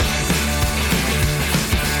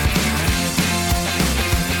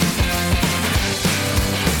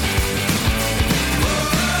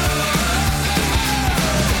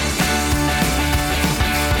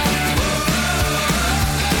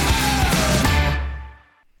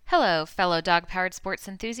Hello, fellow dog-powered sports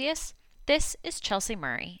enthusiasts. This is Chelsea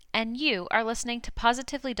Murray, and you are listening to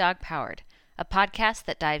Positively Dog-Powered, a podcast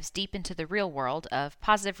that dives deep into the real world of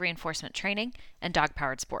positive reinforcement training and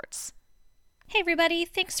dog-powered sports. Hey everybody,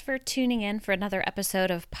 thanks for tuning in for another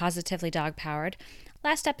episode of Positively Dog-Powered.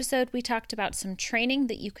 Last episode, we talked about some training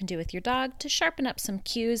that you can do with your dog to sharpen up some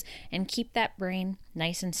cues and keep that brain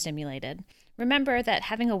nice and stimulated. Remember that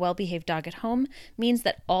having a well-behaved dog at home means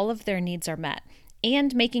that all of their needs are met,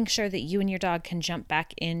 and making sure that you and your dog can jump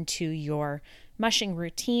back into your mushing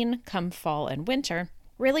routine come fall and winter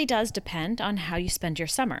really does depend on how you spend your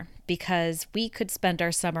summer, because we could spend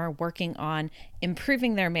our summer working on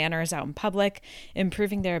improving their manners out in public,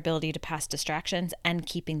 improving their ability to pass distractions, and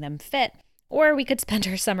keeping them fit. Or we could spend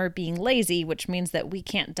our summer being lazy, which means that we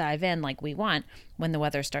can't dive in like we want when the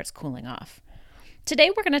weather starts cooling off.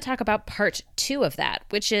 Today, we're going to talk about part 2 of that,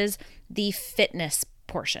 which is the fitness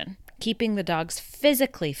portion, keeping the dogs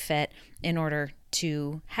physically fit in order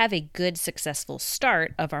to have a good, successful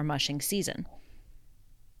start of our mushing season.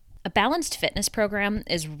 A balanced fitness program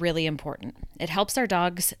is really important. It helps our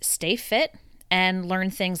dogs stay fit and learn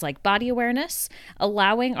things like body awareness,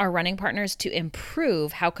 allowing our running partners to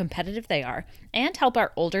improve how competitive they are, and help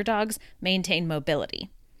our older dogs maintain mobility.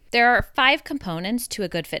 There are 5 components to a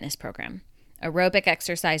good fitness program: aerobic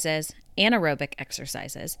exercises, anaerobic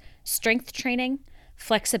exercises, strength training,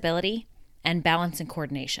 flexibility, and balance and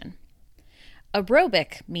coordination.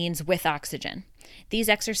 Aerobic means with oxygen. These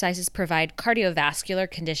exercises provide cardiovascular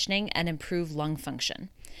conditioning and improve lung function.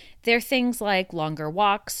 They're things like longer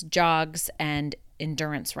walks, jogs, and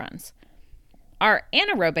endurance runs. Our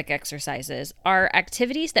anaerobic exercises are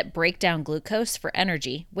activities that break down glucose for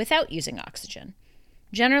energy without using oxygen.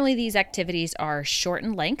 Generally, these activities are short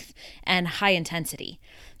in length and high intensity.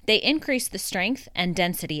 They increase the strength and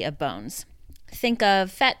density of bones. Think of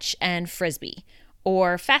fetch and frisbee,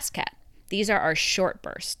 or fast cat. These are our short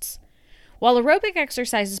bursts. While aerobic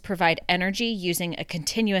exercises provide energy using a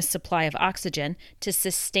continuous supply of oxygen to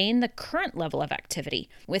sustain the current level of activity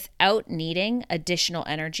without needing additional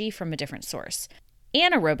energy from a different source,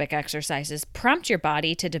 anaerobic exercises prompt your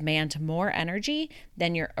body to demand more energy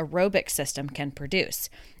than your aerobic system can produce,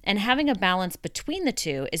 and having a balance between the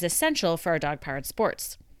two is essential for our dog-powered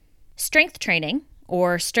sports. Strength training,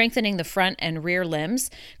 or strengthening the front and rear limbs,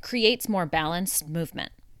 creates more balanced movement.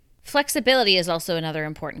 Flexibility is also another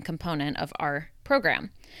important component of our program.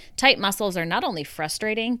 Tight muscles are not only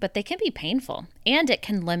frustrating, but they can be painful, and it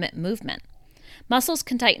can limit movement. Muscles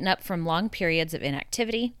can tighten up from long periods of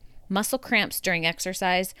inactivity, muscle cramps during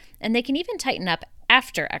exercise, and they can even tighten up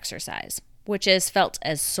after exercise, which is felt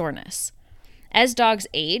as soreness. As dogs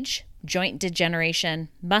age, joint degeneration,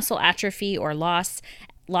 muscle atrophy or loss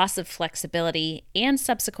of flexibility, and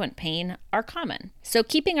subsequent pain are common. So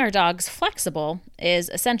keeping our dogs flexible is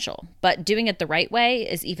essential, but doing it the right way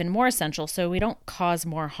is even more essential so we don't cause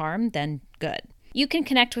more harm than good. You can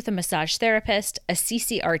connect with a massage therapist, a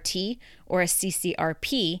CCRT, or a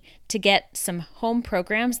CCRP to get some home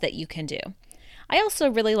programs that you can do. I also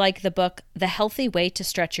really like the book, The Healthy Way to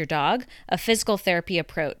Stretch Your Dog, a Physical Therapy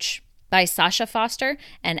Approach by Sasha Foster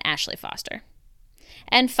and Ashley Foster.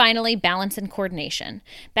 And finally, balance and coordination.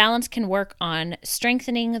 Balance can work on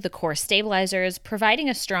strengthening the core stabilizers, providing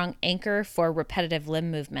a strong anchor for repetitive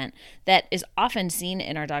limb movement that is often seen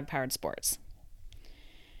in our dog-powered sports.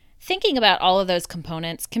 Thinking about all of those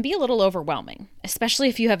components can be a little overwhelming, especially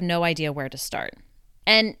if you have no idea where to start.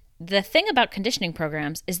 And the thing about conditioning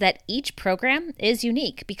programs is that each program is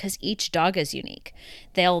unique because each dog is unique.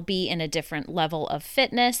 They'll be in a different level of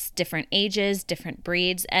fitness, different ages, different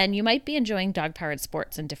breeds, and you might be enjoying dog-powered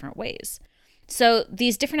sports in different ways. So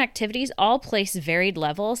these different activities all place varied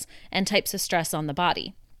levels and types of stress on the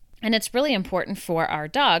body. And it's really important for our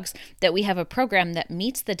dogs that we have a program that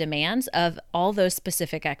meets the demands of all those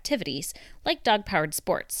specific activities, like dog-powered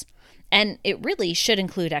sports. And it really should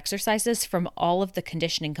include exercises from all of the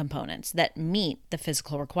conditioning components that meet the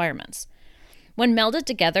physical requirements. When melded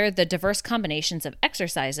together, the diverse combinations of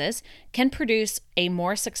exercises can produce a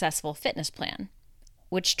more successful fitness plan,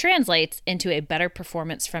 which translates into a better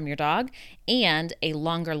performance from your dog and a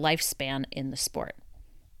longer lifespan in the sport.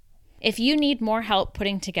 If you need more help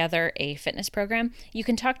putting together a fitness program, you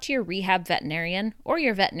can talk to your rehab veterinarian or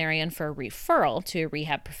your veterinarian for a referral to a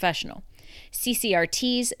rehab professional.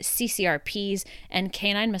 CCRTs, CCRPs, and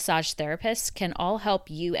canine massage therapists can all help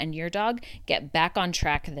you and your dog get back on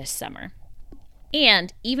track this summer.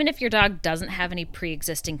 And even if your dog doesn't have any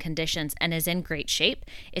pre-existing conditions and is in great shape,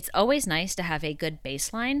 it's always nice to have a good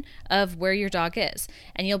baseline of where your dog is,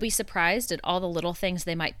 and you'll be surprised at all the little things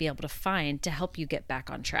they might be able to find to help you get back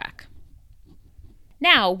on track.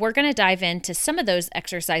 Now, we're going to dive into some of those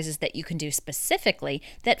exercises that you can do specifically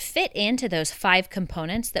that fit into those 5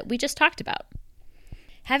 components that we just talked about.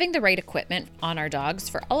 Having the right equipment on our dogs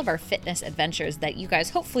for all of our fitness adventures that you guys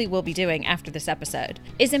hopefully will be doing after this episode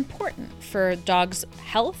is important for dogs'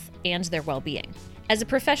 health and their well-being. As a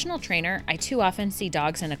professional trainer, I too often see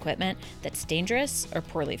dogs and equipment that's dangerous or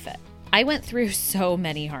poorly fit. I went through so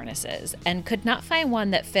many harnesses and could not find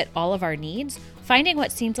one that fit all of our needs, finding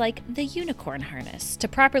what seemed like the unicorn harness to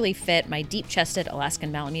properly fit my deep-chested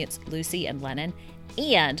Alaskan Malamutes, Lucy and Lennon,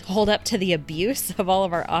 and hold up to the abuse of all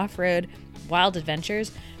of our off-road wild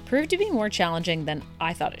adventures proved to be more challenging than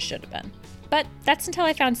I thought it should have been. But that's until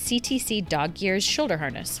I found CTC Dog Gear's shoulder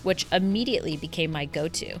harness, which immediately became my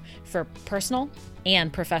go-to for personal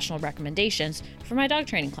and professional recommendations for my dog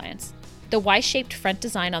training clients. The Y-shaped front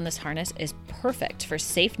design on this harness is perfect for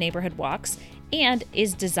safe neighborhood walks and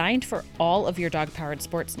is designed for all of your dog-powered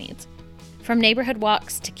sports needs. From neighborhood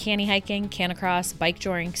walks to canny hiking, canicross, bike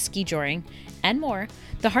joring, ski joring, and more,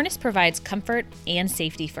 the harness provides comfort and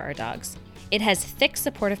safety for our dogs. It has thick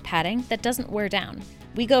supportive padding that doesn't wear down.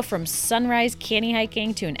 We go from sunrise canny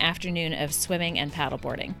hiking to an afternoon of swimming and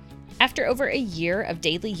paddleboarding. After over a year of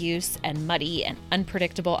daily use and muddy and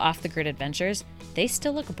unpredictable off-the-grid adventures, they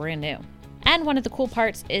still look brand new. And one of the cool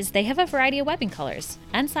parts is they have a variety of webbing colors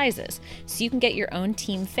and sizes, so you can get your own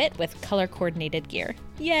team fit with color-coordinated gear.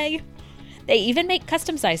 Yay! They even make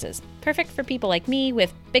custom sizes, perfect for people like me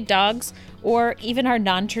with big dogs, or even our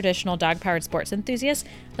non-traditional dog-powered sports enthusiasts,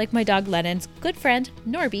 like my dog Lennon's good friend,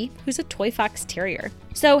 Norby, who's a toy fox terrier.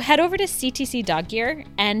 So head over to CTC Dog Gear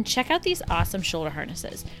and check out these awesome shoulder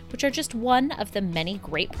harnesses, which are just one of the many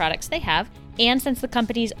great products they have. And since the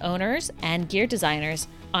company's owners and gear designers,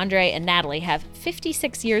 Andre and Natalie, have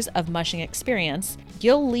 56 years of mushing experience,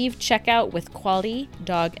 you'll leave checkout with quality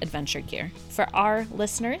dog adventure gear. For our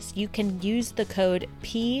listeners, you can use the code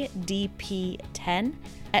PDP10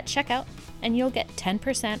 at checkout, and you'll get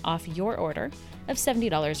 10% off your order of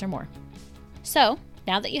 $70 or more. So,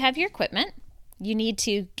 now that you have your equipment, you need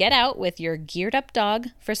to get out with your geared up dog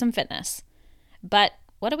for some fitness. But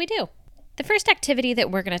what do we do? The first activity that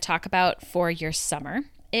we're going to talk about for your summer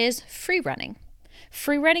is free running.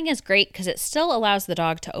 Free running is great because it still allows the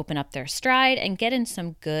dog to open up their stride and get in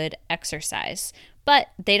some good exercise, but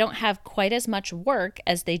they don't have quite as much work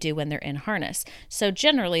as they do when they're in harness, so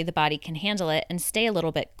generally the body can handle it and stay a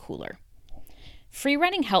little bit cooler. Free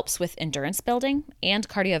running helps with endurance building and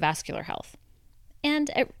cardiovascular health,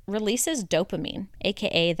 and it releases dopamine,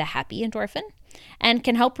 aka the happy endorphin, and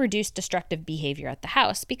can help reduce destructive behavior at the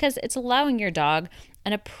house because it's allowing your dog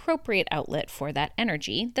an appropriate outlet for that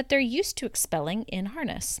energy that they're used to expelling in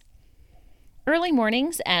harness. Early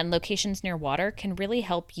mornings and locations near water can really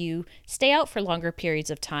help you stay out for longer periods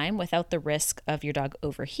of time without the risk of your dog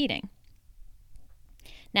overheating.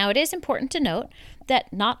 Now, it is important to note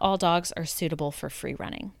that not all dogs are suitable for free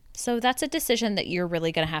running, so that's a decision that you're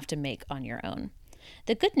really going to have to make on your own.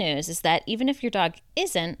 The good news is that even if your dog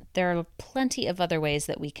isn't, there are plenty of other ways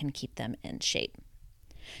that we can keep them in shape.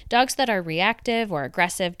 Dogs that are reactive or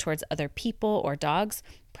aggressive towards other people or dogs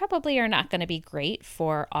probably are not going to be great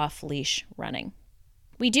for off-leash running.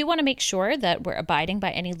 We do want to make sure that we're abiding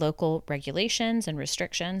by any local regulations and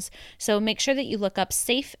restrictions, so make sure that you look up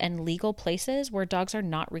safe and legal places where dogs are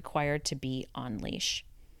not required to be on leash.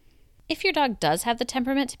 If your dog does have the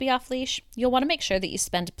temperament to be off-leash, you'll want to make sure that you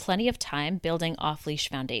spend plenty of time building off-leash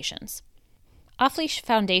foundations. Off-leash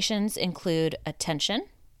foundations include attention,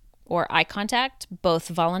 or eye contact, both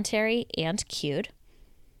voluntary and cued,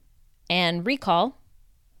 and recall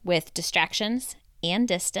with distractions and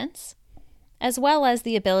distance, as well as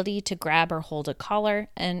the ability to grab or hold a collar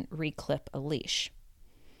and reclip a leash.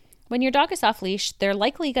 When your dog is off leash, they're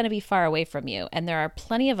likely going to be far away from you, and there are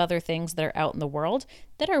plenty of other things that are out in the world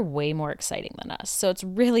that are way more exciting than us. So it's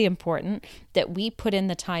really important that we put in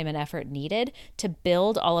the time and effort needed to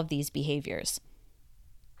build all of these behaviors.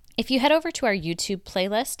 If you head over to our YouTube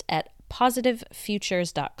playlist at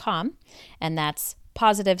positivefutures.com, and that's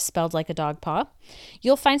positive spelled like a dog paw,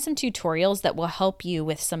 you'll find some tutorials that will help you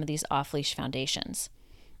with some of these off-leash foundations.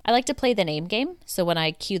 I like to play the name game, so when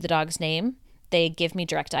I cue the dog's name, they give me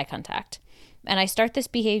direct eye contact. And I start this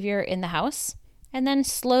behavior in the house, and then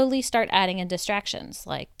slowly start adding in distractions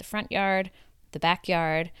like the front yard, the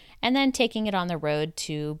backyard, and then taking it on the road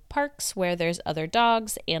to parks where there's other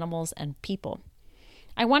dogs, animals, and people.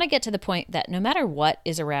 I want to get to the point that no matter what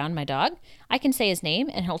is around my dog, I can say his name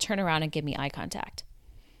and he'll turn around and give me eye contact.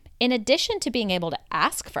 In addition to being able to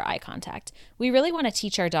ask for eye contact, we really want to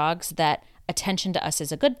teach our dogs that attention to us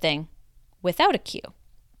is a good thing without a cue.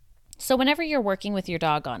 So whenever you're working with your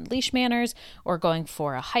dog on leash manners or going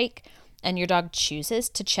for a hike, and your dog chooses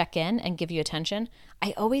to check in and give you attention,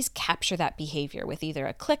 I always capture that behavior with either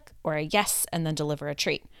a click or a yes and then deliver a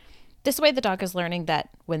treat. This way the dog is learning that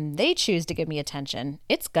when they choose to give me attention,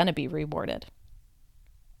 it's going to be rewarded.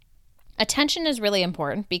 Attention is really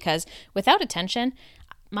important because without attention,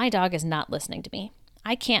 my dog is not listening to me.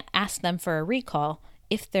 I can't ask them for a recall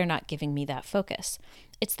if they're not giving me that focus.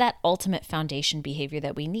 It's that ultimate foundation behavior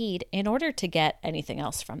that we need in order to get anything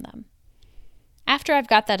else from them. After I've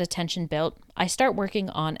got that attention built, I start working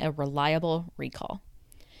on a reliable recall.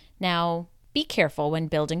 Now, be careful when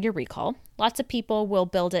building your recall. Lots of people will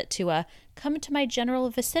build it to a come to my general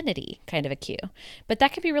vicinity kind of a cue. But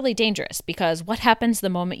that can be really dangerous because what happens the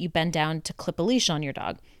moment you bend down to clip a leash on your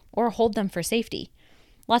dog or hold them for safety?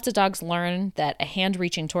 Lots of dogs learn that a hand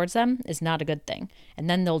reaching towards them is not a good thing, and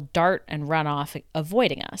then they'll dart and run off,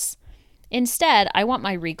 avoiding us. Instead, I want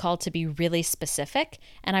my recall to be really specific,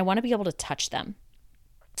 and I want to be able to touch them.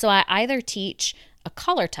 So I either teach a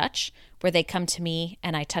collar touch, where they come to me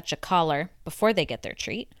and I touch a collar before they get their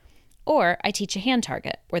treat, or I teach a hand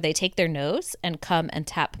target, where they take their nose and come and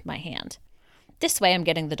tap my hand. This way I'm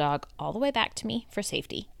getting the dog all the way back to me for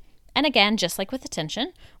safety. And again, just like with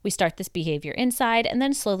attention, we start this behavior inside and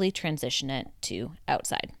then slowly transition it to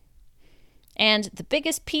outside. And the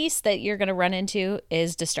biggest piece that you're going to run into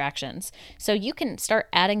is distractions. So you can start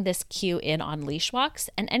adding this cue in on leash walks,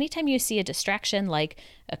 and anytime you see a distraction like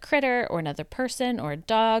a critter or another person or a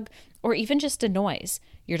dog, or even just a noise,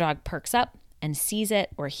 your dog perks up and sees it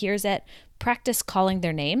or hears it, practice calling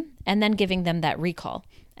their name and then giving them that recall.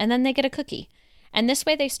 And then they get a cookie. And this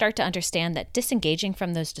way they start to understand that disengaging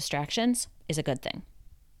from those distractions is a good thing.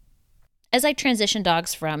 As I transition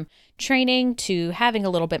dogs from training to having a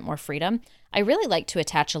little bit more freedom, I really like to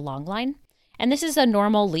attach a long line. And this is a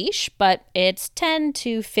normal leash, but it's 10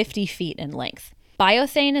 to 50 feet in length.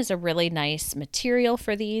 Biothane is a really nice material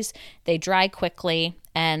for these. They dry quickly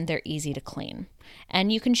and they're easy to clean.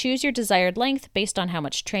 And you can choose your desired length based on how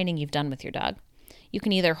much training you've done with your dog. You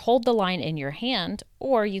can either hold the line in your hand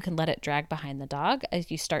or you can let it drag behind the dog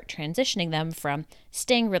as you start transitioning them from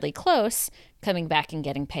staying really close, coming back and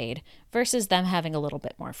getting paid, versus them having a little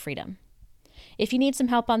bit more freedom. If you need some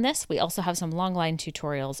help on this, we also have some long line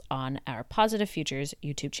tutorials on our Positive Futures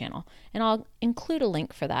YouTube channel, and I'll include a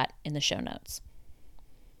link for that in the show notes.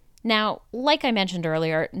 Now, like I mentioned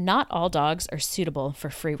earlier, not all dogs are suitable for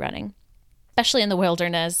free running, especially in the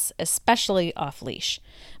wilderness, especially off leash.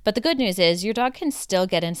 But the good news is your dog can still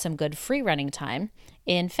get in some good free running time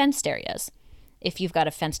in fenced areas. If you've got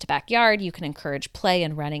a fenced backyard, you can encourage play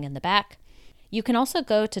and running in the back. You can also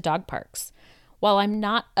go to dog parks. While I'm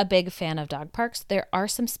not a big fan of dog parks, there are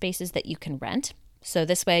some spaces that you can rent. So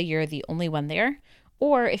this way you're the only one there.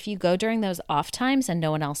 Or if you go during those off times and no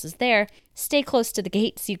one else is there, stay close to the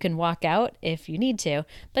gates. You can walk out if you need to.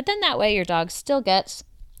 But then that way your dog still gets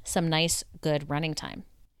some nice, good running time.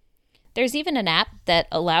 There's even an app that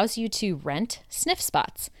allows you to rent sniff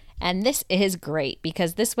spots. And this is great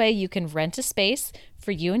because this way you can rent a space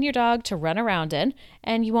for you and your dog to run around in,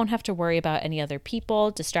 and you won't have to worry about any other people,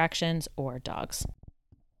 distractions, or dogs.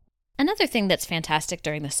 Another thing that's fantastic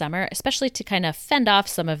during the summer, especially to kind of fend off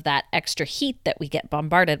some of that extra heat that we get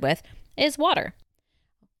bombarded with, is water.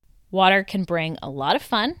 Water can bring a lot of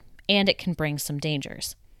fun, and it can bring some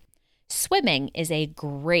dangers. Swimming is a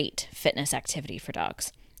great fitness activity for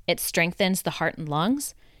dogs. It strengthens the heart and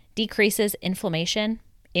lungs, decreases inflammation,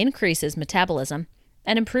 increases metabolism,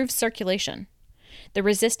 and improves circulation. The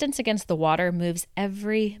resistance against the water moves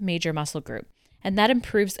every major muscle group, and that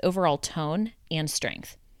improves overall tone and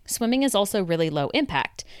strength. Swimming is also really low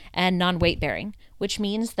impact and non-weight bearing, which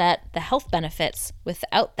means that the health benefits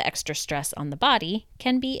without the extra stress on the body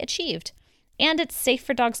can be achieved. And it's safe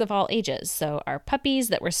for dogs of all ages, so our puppies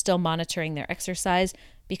that we're still monitoring their exercise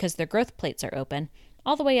because their growth plates are open,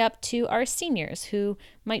 all the way up to our seniors who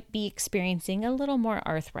might be experiencing a little more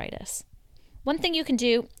arthritis. One thing you can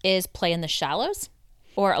do is play in the shallows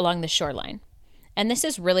or along the shoreline. And this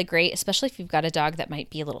is really great, especially if you've got a dog that might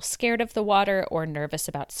be a little scared of the water or nervous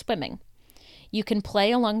about swimming. You can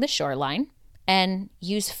play along the shoreline and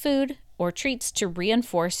use food or treats to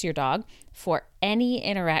reinforce your dog for any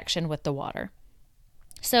interaction with the water.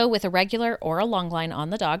 So with a regular or a long line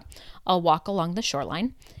on the dog, I'll walk along the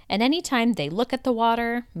shoreline, and anytime they look at the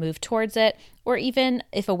water, move towards it, or even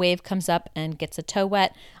if a wave comes up and gets a toe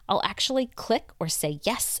wet, I'll actually click or say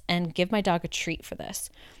yes and give my dog a treat for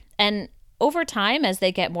this. And over time, as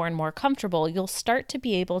they get more and more comfortable, you'll start to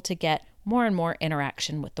be able to get more and more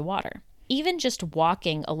interaction with the water. Even just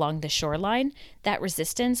walking along the shoreline, that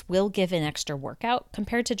resistance will give an extra workout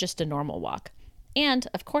compared to just a normal walk. And,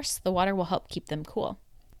 of course, the water will help keep them cool.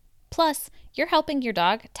 Plus, you're helping your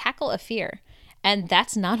dog tackle a fear. And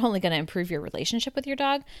that's not only going to improve your relationship with your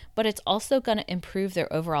dog, but it's also going to improve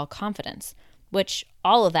their overall confidence, which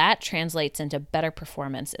all of that translates into better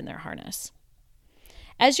performance in their harness.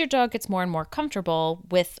 As your dog gets more and more comfortable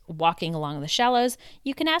with walking along the shallows,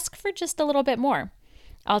 you can ask for just a little bit more.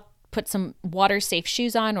 I'll put some water-safe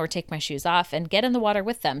shoes on or take my shoes off and get in the water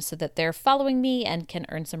with them so that they're following me and can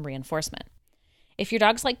earn some reinforcement. If your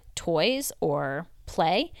dogs like toys or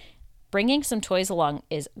play, bringing some toys along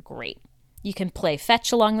is great. You can play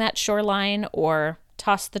fetch along that shoreline or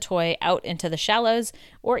toss the toy out into the shallows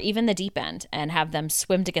or even the deep end and have them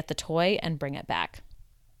swim to get the toy and bring it back.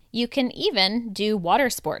 You can even do water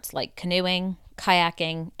sports like canoeing,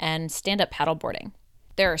 kayaking, and stand-up paddleboarding.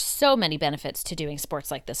 There are so many benefits to doing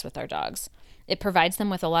sports like this with our dogs. It provides them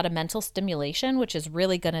with a lot of mental stimulation, which is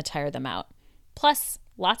really going to tire them out. Plus,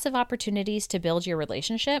 lots of opportunities to build your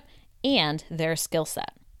relationship and their skill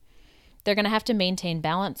set. They're going to have to maintain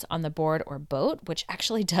balance on the board or boat, which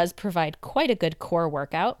actually does provide quite a good core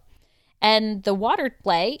workout. And the water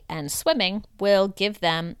play and swimming will give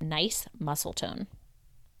them nice muscle tone.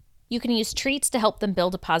 You can use treats to help them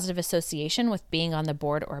build a positive association with being on the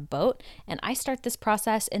board or boat, and I start this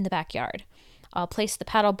process in the backyard. I'll place the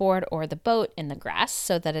paddleboard or the boat in the grass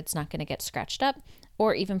so that it's not going to get scratched up,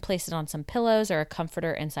 or even place it on some pillows or a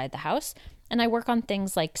comforter inside the house, and I work on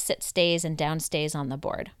things like sit stays and down stays on the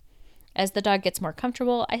board. As the dog gets more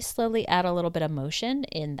comfortable, I slowly add a little bit of motion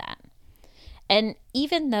in that. And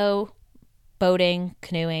even though boating,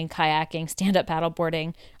 canoeing, kayaking, stand-up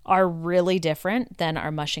paddleboarding are really different than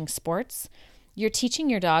our mushing sports, you're teaching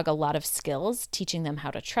your dog a lot of skills, teaching them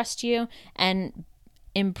how to trust you, and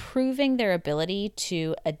improving their ability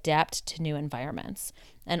to adapt to new environments.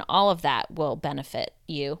 And all of that will benefit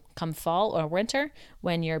you come fall or winter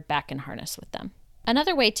when you're back in harness with them.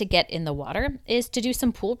 Another way to get in the water is to do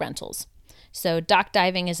some pool rentals. So dock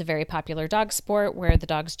diving is a very popular dog sport where the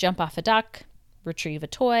dogs jump off a dock, retrieve a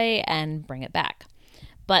toy, and bring it back.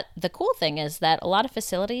 But the cool thing is that a lot of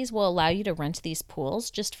facilities will allow you to rent these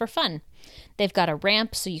pools just for fun. They've got a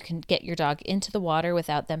ramp so you can get your dog into the water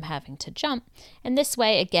without them having to jump. And this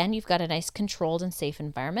way, again, you've got a nice controlled and safe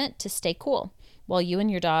environment to stay cool while you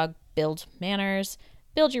and your dog build manners,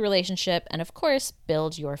 build your relationship, and of course,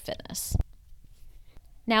 build your fitness.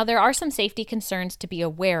 Now, there are some safety concerns to be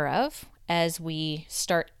aware of as we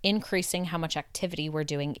start increasing how much activity we're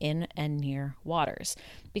doing in and near waters,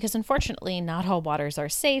 because unfortunately, not all waters are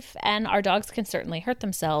safe, and our dogs can certainly hurt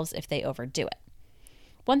themselves if they overdo it.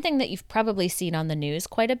 One thing that you've probably seen on the news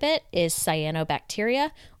quite a bit is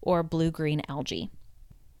cyanobacteria, or blue-green algae.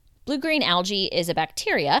 Blue-green algae is a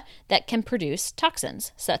bacteria that can produce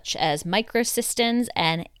toxins, such as microcystins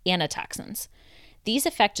and anatoxins. These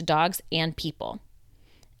affect dogs and people.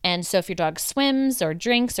 And so if your dog swims or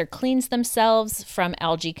drinks or cleans themselves from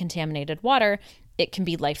algae-contaminated water, it can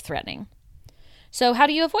be life-threatening. So how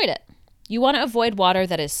do you avoid it? You want to avoid water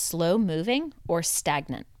that is slow-moving or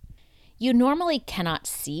stagnant. You normally cannot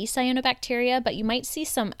see cyanobacteria, but you might see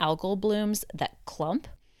some algal blooms that clump.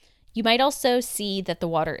 You might also see that the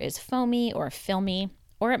water is foamy or filmy,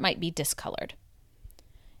 or it might be discolored.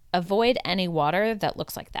 Avoid any water that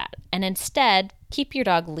looks like that, and instead, keep your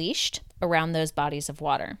dog leashed around those bodies of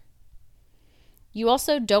water. You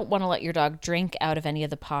also don't want to let your dog drink out of any of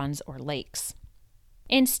the ponds or lakes.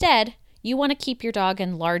 Instead, you want to keep your dog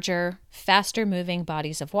in larger, faster-moving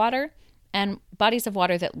bodies of water and bodies of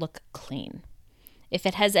water that look clean. If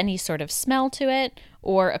it has any sort of smell to it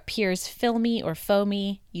or appears filmy or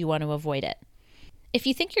foamy, you want to avoid it. If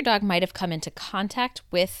you think your dog might have come into contact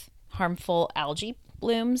with harmful algae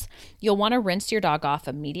blooms, you'll want to rinse your dog off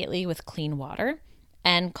immediately with clean water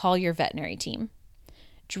and call your veterinary team.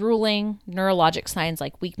 Drooling, neurologic signs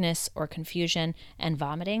like weakness or confusion, and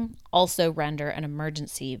vomiting also render an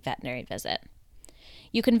emergency veterinary visit.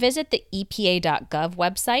 You can visit the EPA.gov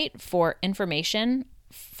website for information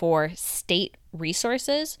for state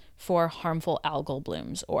resources for harmful algal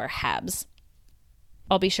blooms, or HABs.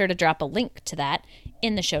 I'll be sure to drop a link to that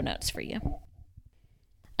in the show notes for you.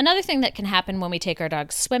 Another thing that can happen when we take our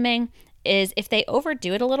dogs swimming is if they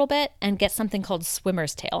overdo it a little bit and get something called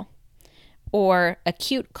swimmer's tail, or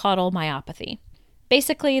acute caudal myopathy.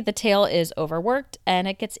 Basically, the tail is overworked and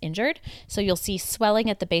it gets injured, so you'll see swelling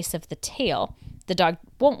at the base of the tail. The dog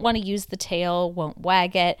won't want to use the tail, won't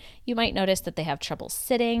wag it. You might notice that they have trouble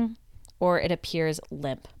sitting, or it appears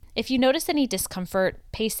limp. If you notice any discomfort,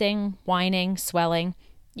 pacing, whining, swelling,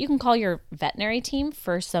 you can call your veterinary team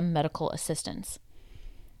for some medical assistance.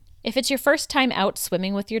 If it's your first time out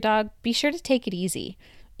swimming with your dog, be sure to take it easy.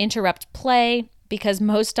 Interrupt play, because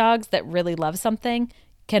most dogs that really love something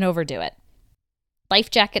can overdo it. Life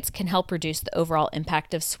jackets can help reduce the overall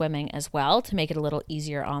impact of swimming as well to make it a little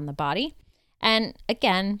easier on the body. And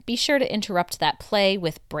again, be sure to interrupt that play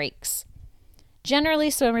with breaks.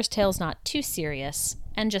 Generally, swimmer's tail is not too serious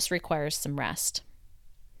and just requires some rest.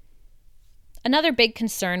 Another big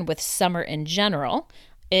concern with summer in general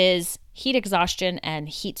is heat exhaustion and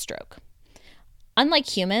heat stroke.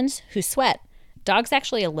 Unlike humans who sweat, dogs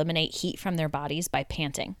actually eliminate heat from their bodies by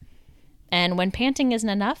panting. And when panting isn't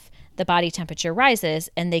enough, the body temperature rises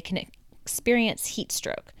and they can experience heat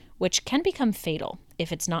stroke, which can become fatal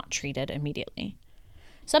if it's not treated immediately.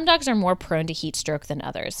 Some dogs are more prone to heat stroke than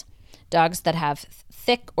others. Dogs that have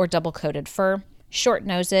thick or double-coated fur, short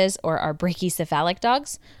noses, or are brachycephalic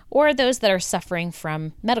dogs, or those that are suffering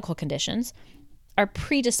from medical conditions, are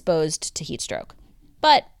predisposed to heat stroke.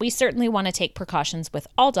 But we certainly want to take precautions with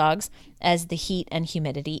all dogs as the heat and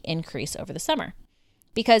humidity increase over the summer,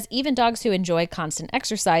 because even dogs who enjoy constant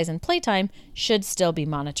exercise and playtime should still be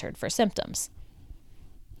monitored for symptoms.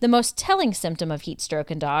 The most telling symptom of heat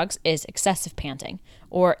stroke in dogs is excessive panting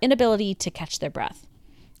or inability to catch their breath.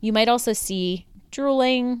 You might also see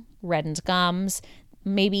drooling, reddened gums,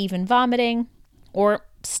 maybe even vomiting, or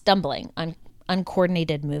stumbling,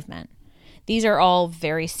 uncoordinated movement. These are all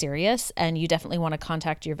very serious, and you definitely want to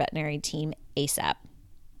contact your veterinary team ASAP.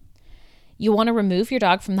 You want to remove your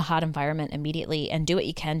dog from the hot environment immediately and do what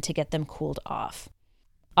you can to get them cooled off.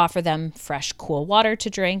 Offer them fresh, cool water to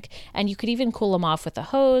drink, and you could even cool them off with a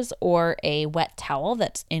hose or a wet towel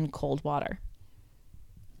that's in cold water.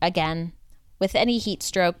 Again, with any heat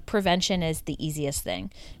stroke, prevention is the easiest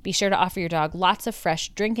thing. Be sure to offer your dog lots of fresh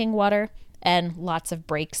drinking water and lots of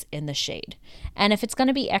breaks in the shade. And if it's going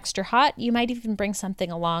to be extra hot, you might even bring something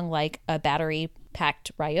along like a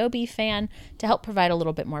battery-packed Ryobi fan to help provide a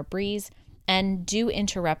little bit more breeze. And do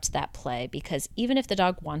interrupt that play, because even if the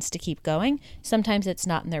dog wants to keep going, sometimes it's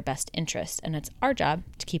not in their best interest, and it's our job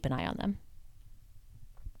to keep an eye on them.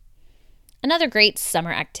 Another great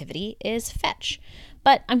summer activity is fetch,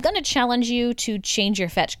 but I'm going to challenge you to change your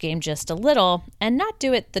fetch game just a little and not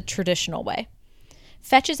do it the traditional way.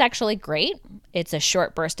 Fetch is actually great. It's a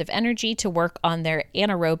short burst of energy to work on their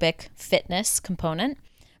anaerobic fitness component,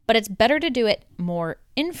 but it's better to do it more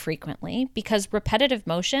infrequently because repetitive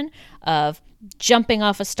motion of jumping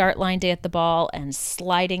off a start line to get the ball and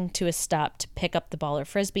sliding to a stop to pick up the ball or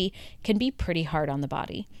frisbee can be pretty hard on the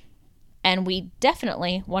body. And we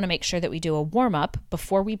definitely want to make sure that we do a warm-up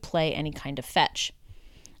before we play any kind of fetch.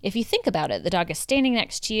 If you think about it, the dog is standing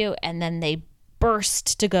next to you and then they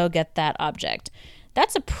burst to go get that object.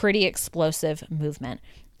 That's a pretty explosive movement,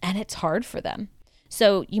 and it's hard for them.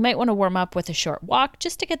 So you might want to warm up with a short walk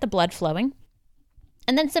just to get the blood flowing,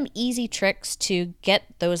 and then some easy tricks to get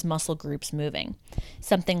those muscle groups moving.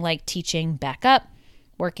 Something like teaching back up,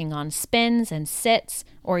 working on spins and sits,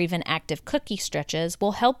 or even active cookie stretches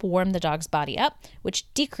will help warm the dog's body up,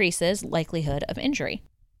 which decreases likelihood of injury.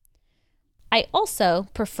 I also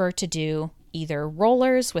prefer to do either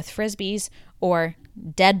rollers with frisbees or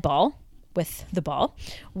dead ball with the ball,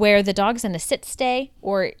 where the dog's in a sit stay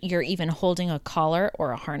or you're even holding a collar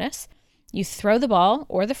or a harness. You throw the ball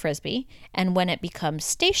or the frisbee, and when it becomes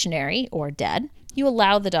stationary or dead, you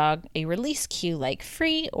allow the dog a release cue like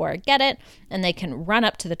free or get it, and they can run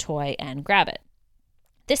up to the toy and grab it.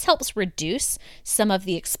 This helps reduce some of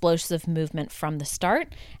the explosive movement from the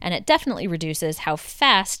start, and it definitely reduces how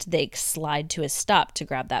fast they slide to a stop to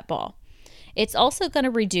grab that ball. It's also going to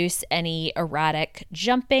reduce any erratic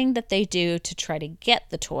jumping that they do to try to get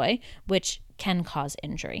the toy, which can cause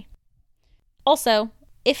injury. Also,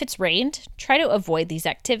 if it's rained, try to avoid these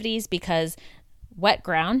activities because wet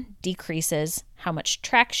ground decreases how much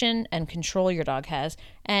traction and control your dog has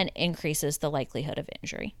and increases the likelihood of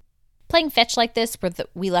injury. Playing fetch like this, where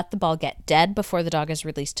we let the ball get dead before the dog is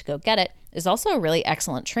released to go get it, is also a really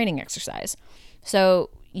excellent training exercise. So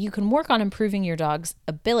you can work on improving your dog's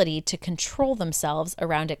ability to control themselves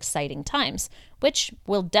around exciting times, which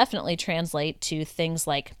will definitely translate to things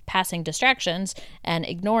like passing distractions and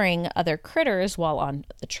ignoring other critters while on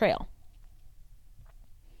the trail.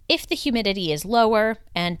 If the humidity is lower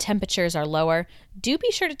and temperatures are lower, do be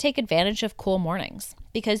sure to take advantage of cool mornings,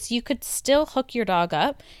 because you could still hook your dog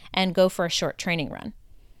up and go for a short training run.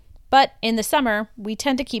 But in the summer, we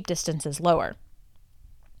tend to keep distances lower.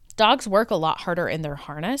 Dogs work a lot harder in their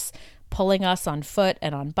harness, pulling us on foot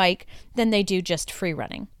and on bike, than they do just free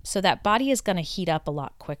running. So that body is going to heat up a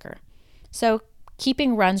lot quicker. So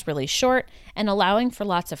keeping runs really short and allowing for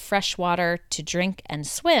lots of fresh water to drink and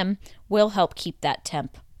swim will help keep that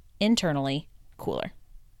temp internally cooler.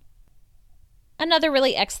 Another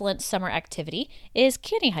really excellent summer activity is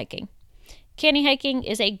canny hiking. Canny hiking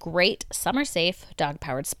is a great summer-safe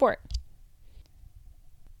dog-powered sport.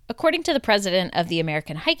 According to the president of the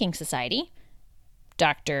American Hiking Society,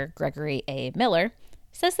 Dr. Gregory A. Miller,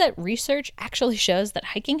 says that research actually shows that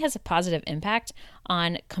hiking has a positive impact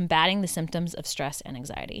on combating the symptoms of stress and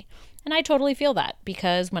anxiety. And I totally feel that,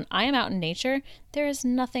 because when I am out in nature, there is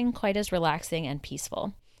nothing quite as relaxing and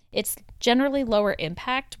peaceful. It's generally lower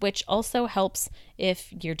impact, which also helps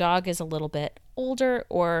if your dog is a little bit older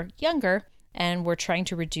or younger and we're trying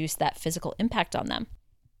to reduce that physical impact on them.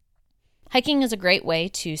 Hiking is a great way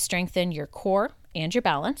to strengthen your core and your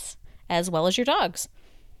balance, as well as your dog's.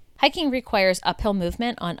 Hiking requires uphill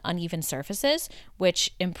movement on uneven surfaces,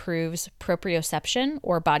 which improves proprioception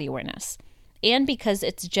or body awareness. And because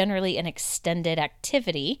it's generally an extended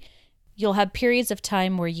activity, you'll have periods of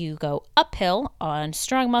time where you go uphill on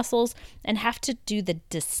strong muscles and have to do the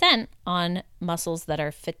descent on muscles that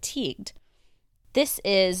are fatigued. This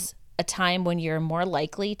is a time when you're more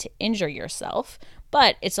likely to injure yourself,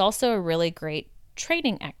 but it's also a really great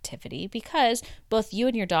training activity because both you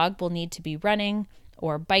and your dog will need to be running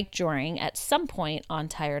or bike joring at some point on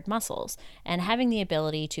tired muscles, and having the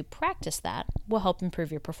ability to practice that will help improve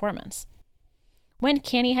your performance. When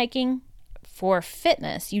canny hiking, for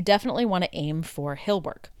fitness, you definitely want to aim for hill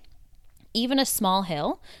work. Even a small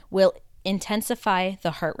hill will intensify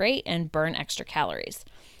the heart rate and burn extra calories.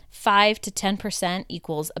 5 to 10%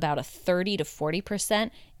 equals about a 30 to 40%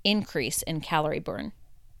 increase in calorie burn.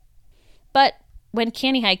 But when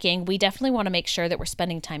canny hiking, we definitely want to make sure that we're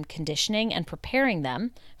spending time conditioning and preparing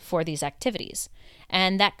them for these activities.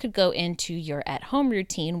 And that could go into your at-home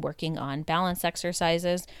routine, working on balance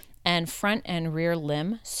exercises and front and rear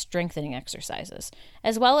limb strengthening exercises,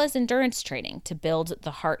 as well as endurance training to build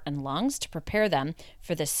the heart and lungs to prepare them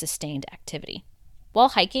for this sustained activity. While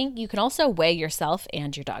hiking, you can also weigh yourself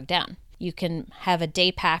and your dog down. You can have a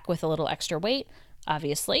day pack with a little extra weight.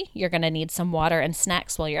 Obviously, you're going to need some water and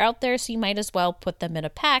snacks while you're out there, so you might as well put them in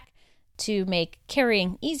a pack to make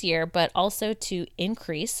carrying easier, but also to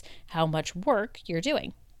increase how much work you're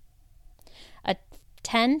doing. A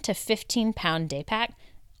 10 to 15 pound day pack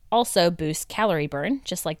also boosts calorie burn,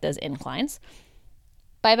 just like those inclines,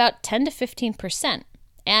 by about 10 to 15%,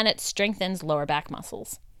 and it strengthens lower back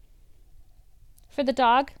muscles. For the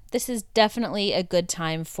dog, this is definitely a good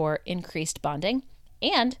time for increased bonding.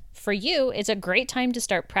 And for you, it's a great time to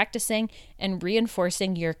start practicing and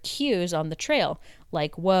reinforcing your cues on the trail,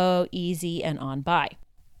 like whoa, easy, and on by.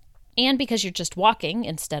 And because you're just walking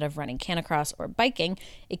instead of running canicross or biking,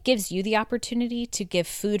 it gives you the opportunity to give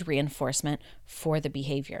food reinforcement for the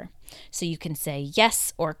behavior. So you can say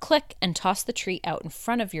yes or click and toss the treat out in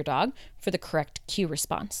front of your dog for the correct cue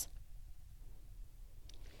response.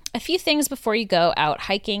 A few things before you go out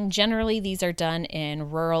hiking. Generally, these are done in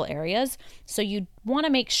rural areas, so you want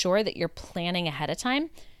to make sure that you're planning ahead of time.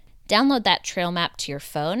 Download that trail map to your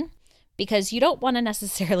phone because you don't want to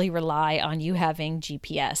necessarily rely on you having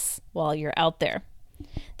GPS while you're out there.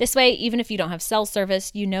 This way, even if you don't have cell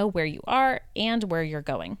service, you know where you are and where you're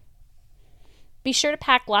going. Be sure to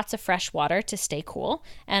pack lots of fresh water to stay cool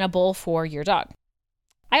and a bowl for your dog.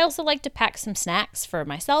 I also like to pack some snacks for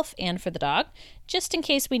myself and for the dog, just in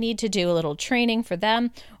case we need to do a little training for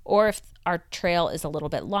them, or if our trail is a little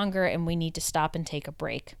bit longer and we need to stop and take a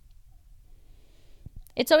break.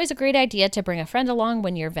 It's always a great idea to bring a friend along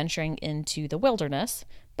when you're venturing into the wilderness,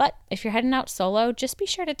 but if you're heading out solo, just be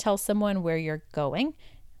sure to tell someone where you're going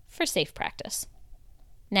for safe practice.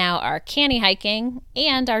 Now, our canny hiking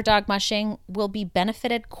and our dog mushing will be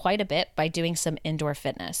benefited quite a bit by doing some indoor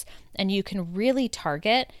fitness, and you can really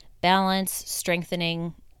target balance,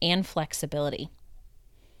 strengthening, and flexibility.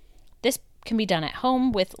 This can be done at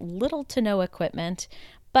home with little to no equipment,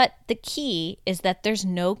 but the key is that there's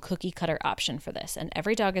no cookie cutter option for this, and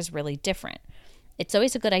every dog is really different. It's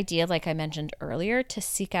always a good idea, like I mentioned earlier, to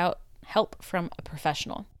seek out help from a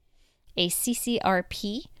professional. A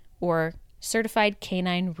CCRP, or Certified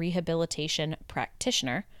Canine Rehabilitation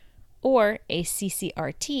Practitioner, or a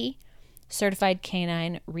CCRT, Certified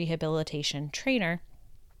Canine Rehabilitation Trainer,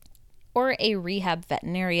 or a rehab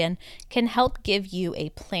veterinarian can help give you a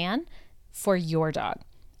plan for your dog.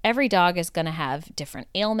 Every dog is going to have different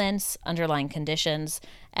ailments, underlying conditions,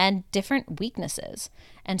 and different weaknesses.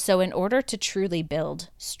 And so in order to truly build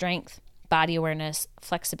strength, body awareness,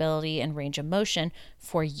 flexibility, and range of motion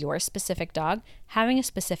for your specific dog, having a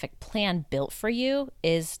specific plan built for you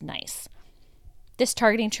is nice. This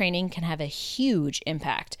targeting training can have a huge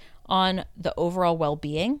impact on the overall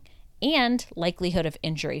well-being and likelihood of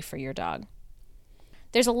injury for your dog.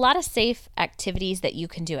 There's a lot of safe activities that you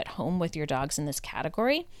can do at home with your dogs in this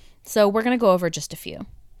category, so we're going to go over just a few.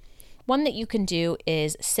 One that you can do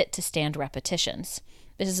is sit to stand repetitions.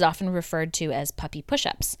 This is often referred to as puppy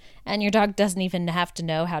push-ups, and your dog doesn't even have to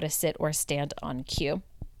know how to sit or stand on cue.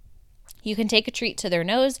 You can take a treat to their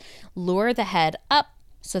nose, lure the head up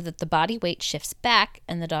so that the body weight shifts back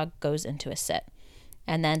and the dog goes into a sit.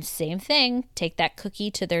 And then same thing, take that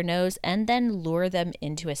cookie to their nose and then lure them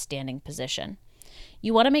into a standing position.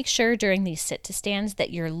 You want to make sure during these sit to stands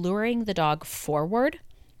that you're luring the dog forward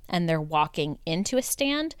and they're walking into a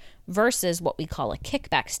stand versus what we call a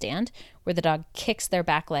kickback stand, where the dog kicks their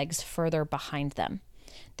back legs further behind them.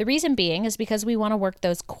 The reason being is because we want to work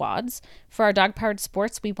those quads. For our dog-powered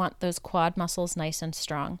sports, we want those quad muscles nice and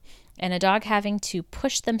strong. And a dog having to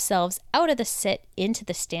push themselves out of the sit into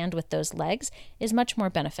the stand with those legs is much more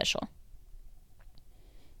beneficial.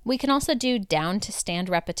 We can also do down to stand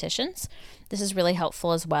repetitions. This is really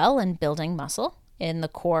helpful as well in building muscle in the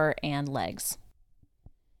core and legs.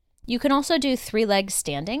 You can also do 3-leg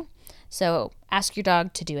standing. So ask your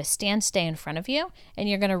dog to do a stand stay in front of you, and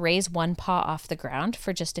you're going to raise one paw off the ground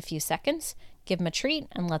for just a few seconds, give them a treat,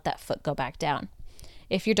 and let that foot go back down.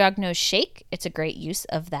 If your dog knows shake, it's a great use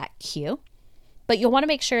of that cue. But you'll want to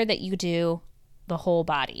make sure that you do the whole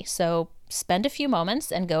body. So spend a few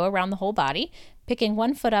moments and go around the whole body, picking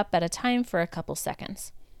one foot up at a time for a couple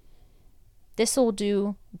seconds. This will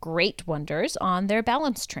do great wonders on their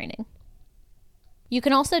balance training. You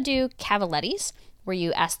can also do cavalettes, where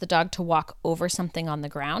you ask the dog to walk over something on the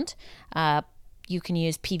ground. You can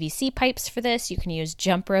use PVC pipes for this. You can use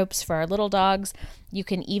jump ropes for our little dogs. You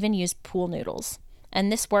can even use pool noodles. And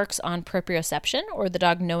this works on proprioception, or the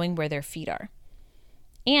dog knowing where their feet are.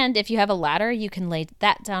 And if you have a ladder, you can lay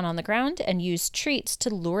that down on the ground and use treats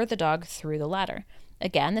to lure the dog through the ladder.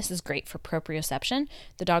 Again, this is great for proprioception.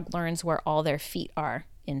 The dog learns where all their feet are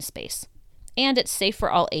in space. And it's safe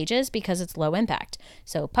for all ages because it's low impact.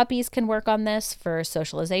 So puppies can work on this for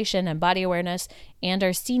socialization and body awareness, and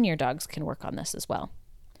our senior dogs can work on this as well.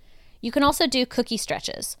 You can also do cookie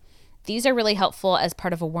stretches. These are really helpful as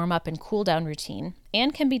part of a warm-up and cool-down routine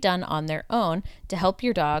and can be done on their own to help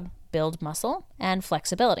your dog build muscle and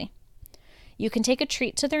flexibility. You can take a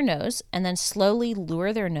treat to their nose and then slowly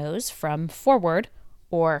lure their nose from forward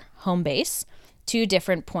or home base to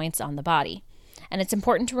different points on the body. And it's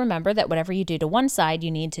important to remember that whatever you do to one side,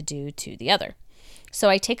 you need to do to the other. So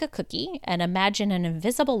I take a cookie and imagine an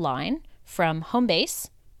invisible line from home base,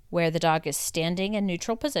 where the dog is standing in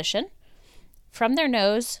neutral position, from their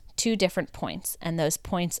nose to different points. And those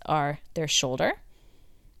points are their shoulder,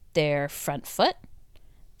 their front foot,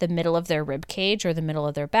 the middle of their rib cage or the middle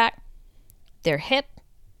of their back, their hip,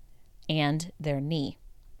 and their knee.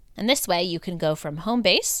 And this way you can go from home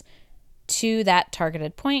base to that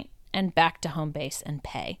targeted point and back to home base and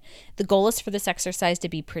pay. The goal is for this exercise to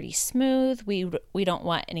be pretty smooth. We don't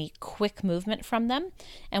want any quick movement from them,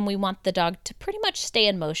 and we want the dog to pretty much stay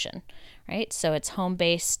in motion, right? So it's home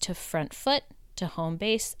base to front foot to home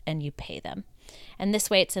base, and you pay them. And this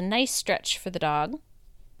way it's a nice stretch for the dog,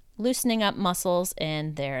 loosening up muscles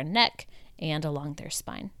in their neck and along their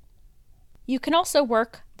spine. You can also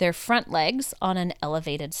work their front legs on an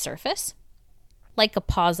elevated surface, like a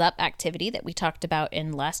paws up activity that we talked about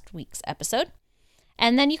in last week's episode.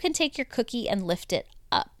 And then you can take your cookie and lift it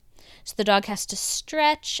up. So the dog has to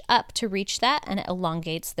stretch up to reach that, and it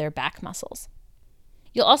elongates their back muscles.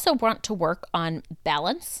 You'll also want to work on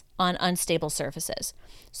balance on unstable surfaces.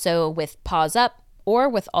 So with paws up or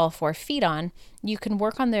with all 4 feet on, you can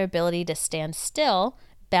work on their ability to stand still,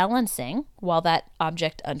 balancing while that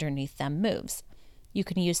object underneath them moves. You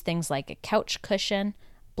can use things like a couch cushion,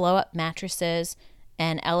 blow-up mattresses,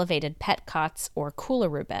 and elevated pet cots or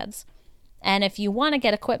coolaroo beds. And if you want to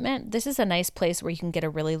get equipment, this is a nice place where you can get a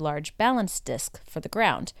really large balance disc for the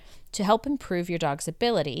ground to help improve your dog's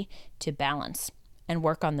ability to balance and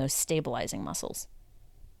work on those stabilizing muscles.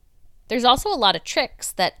 There's also a lot of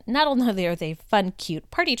tricks that not only are they fun, cute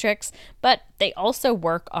party tricks, but they also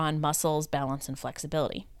work on muscles, balance, and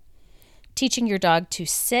flexibility. Teaching your dog to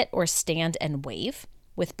sit or stand and wave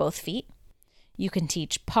with both feet. You can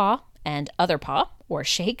teach paw and other paw, or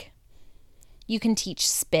shake. You can teach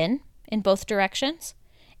spin in both directions,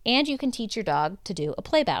 and you can teach your dog to do a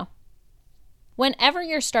play bow. Whenever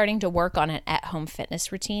you're starting to work on an at-home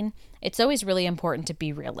fitness routine, it's always really important to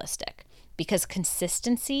be realistic, because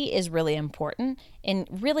consistency is really important in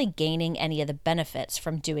really gaining any of the benefits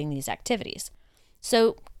from doing these activities.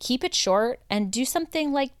 So keep it short and do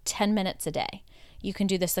something like 10 minutes a day. You can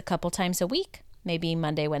do this a couple times a week, maybe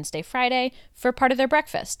Monday, Wednesday, Friday, for part of their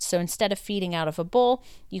breakfast. So instead of feeding out of a bowl,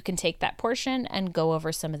 you can take that portion and go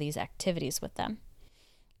over some of these activities with them.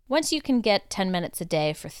 Once you can get 10 minutes a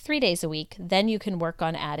day for 3 days a week, then you can work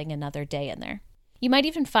on adding another day in there. You might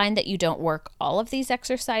even find that you don't work all of these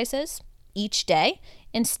exercises, each day.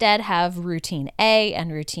 Instead, have routine A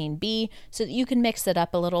and routine B so that you can mix it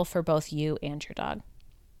up a little for both you and your dog.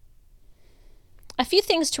 A few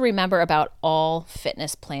things to remember about all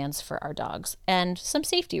fitness plans for our dogs and some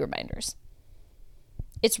safety reminders.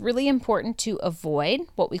 It's really important to avoid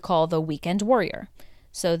what we call the weekend warrior.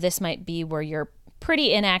 So this might be where you're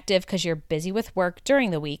pretty inactive because you're busy with work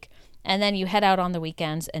during the week, and then you head out on the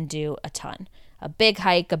weekends and do a ton. A big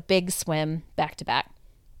hike, a big swim, back to back.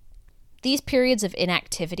 These periods of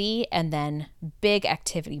inactivity and then big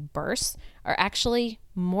activity bursts are actually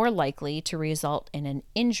more likely to result in an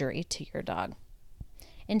injury to your dog.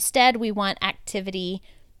 Instead, we want activity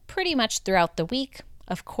pretty much throughout the week,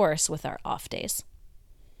 of course, with our off days.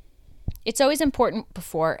 It's always important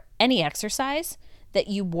before any exercise that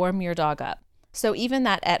you warm your dog up. So even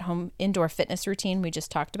that at-home indoor fitness routine we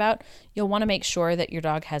just talked about, you'll want to make sure that your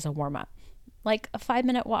dog has a warm-up, like a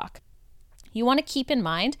 5-minute walk. You want to keep in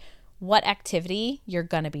mind what activity you're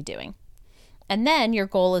going to be doing. And then your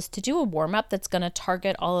goal is to do a warm-up that's going to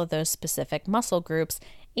target all of those specific muscle groups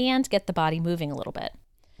and get the body moving a little bit.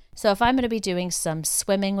 So if I'm going to be doing some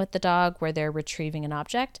swimming with the dog where they're retrieving an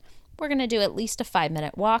object, we're going to do at least a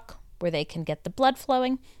 5-minute walk where they can get the blood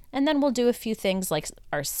flowing, and then we'll do a few things like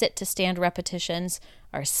our sit to stand repetitions,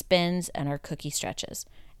 our spins, and our cookie stretches,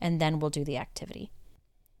 and then we'll do the activity.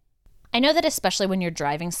 I know that especially when you're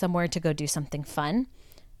driving somewhere to go do something fun,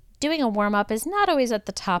 doing a warm-up is not always at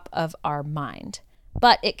the top of our mind,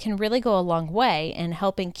 but it can really go a long way in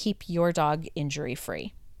helping keep your dog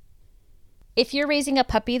injury-free. If you're raising a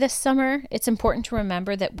puppy this summer, it's important to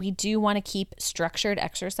remember that we do want to keep structured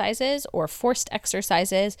exercises or forced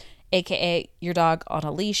exercises, aka your dog on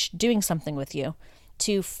a leash doing something with you,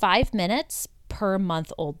 to 5 minutes per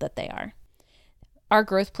month old that they are. Our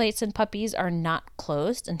growth plates in puppies are not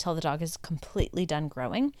closed until the dog is completely done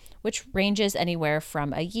growing, which ranges anywhere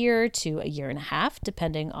from a year to a year and a half,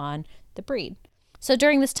 depending on the breed. So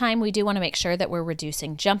during this time, we do want to make sure that we're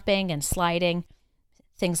reducing jumping and sliding,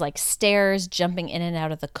 things like stairs, jumping in and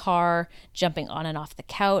out of the car, jumping on and off the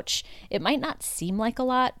couch. It might not seem like a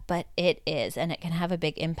lot, but it is, and it can have a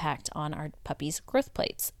big impact on our puppy's growth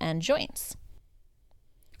plates and joints.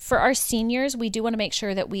 For our seniors, we do want to make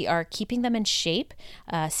sure that we are keeping them in shape.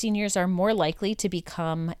 Seniors are more likely to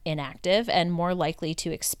become inactive and more likely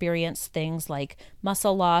to experience things like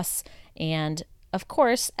muscle loss. And of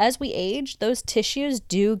course, as we age, those tissues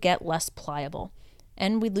do get less pliable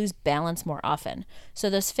and we lose balance more often. So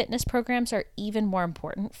those fitness programs are even more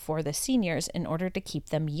important for the seniors in order to keep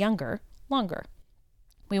them younger longer.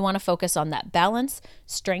 We want to focus on that balance,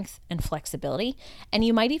 strength, and flexibility. And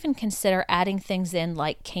you might even consider adding things in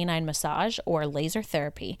like canine massage or laser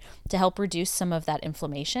therapy to help reduce some of that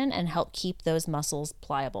inflammation and help keep those muscles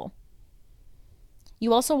pliable.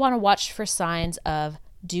 You also want to watch for signs of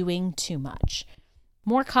doing too much.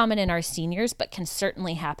 More common in our seniors, but can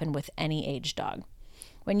certainly happen with any age dog.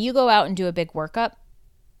 When you go out and do a big workout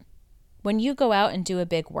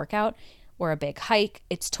or a big hike,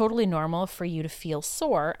 it's totally normal for you to feel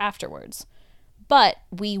sore afterwards. But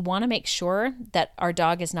we want to make sure that our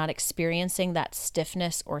dog is not experiencing that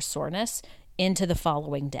stiffness or soreness into the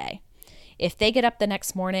following day. If they get up the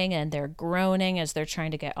next morning and they're groaning as they're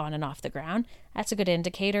trying to get on and off the ground, that's a good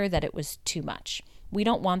indicator that it was too much. We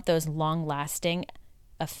don't want those long-lasting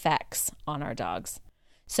effects on our dogs.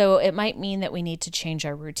 So it might mean that we need to change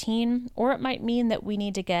our routine, or it might mean that we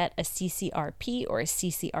need to get a CCRP or a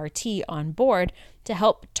CCRT on board to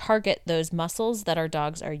help target those muscles that our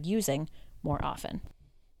dogs are using more often.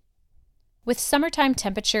 With summertime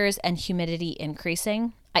temperatures and humidity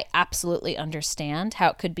increasing, I absolutely understand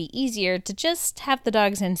how it could be easier to just have the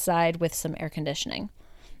dogs inside with some air conditioning.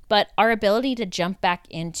 But our ability to jump back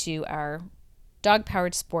into our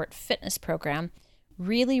dog-powered sport fitness program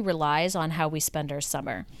really relies on how we spend our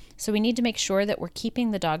summer. So we need to make sure that we're keeping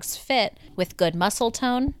the dogs fit with good muscle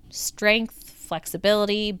tone, strength,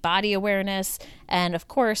 flexibility, body awareness, and of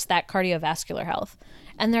course, that cardiovascular health.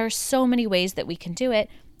 And there are so many ways that we can do it,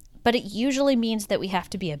 but it usually means that we have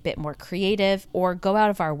to be a bit more creative or go out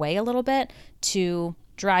of our way a little bit to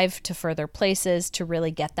drive to further places to really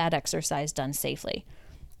get that exercise done safely.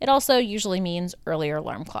 It also usually means earlier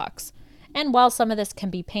alarm clocks. And while some of this can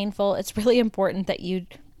be painful, it's really important that you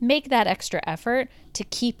make that extra effort to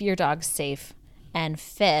keep your dog safe and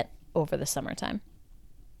fit over the summertime.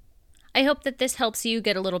 I hope that this helps you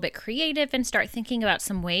get a little bit creative and start thinking about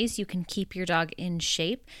some ways you can keep your dog in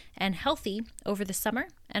shape and healthy over the summer,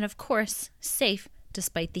 and of course, safe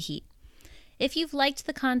despite the heat. If you've liked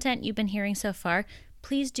the content you've been hearing so far,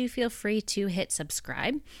 please do feel free to hit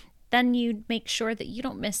subscribe. Then you'd make sure that you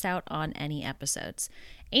don't miss out on any episodes.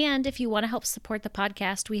 And if you want to help support the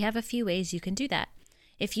podcast, we have a few ways you can do that.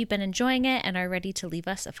 If you've been enjoying it and are ready to leave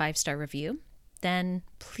us a 5-star review, then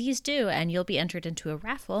please do, and you'll be entered into a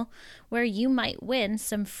raffle where you might win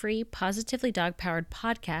some free Positively Dog-powered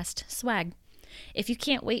podcast swag. If you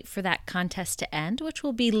can't wait for that contest to end, which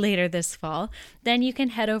will be later this fall, then you can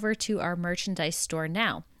head over to our merchandise store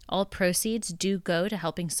now. All proceeds do go to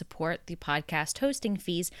helping support the podcast hosting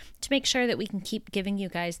fees to make sure that we can keep giving you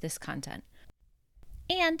guys this content.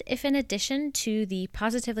 And if in addition to the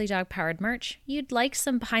Positively Dog-powered merch, you'd like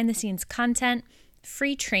some behind-the-scenes content,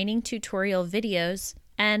 free training tutorial videos,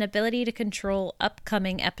 and ability to control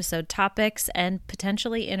upcoming episode topics and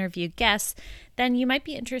potentially interview guests, then you might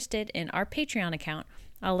be interested in our Patreon account.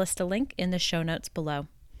 I'll list a link in the show notes below.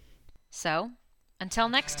 So, until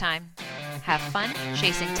next time, have fun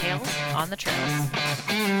chasing tails on the trails.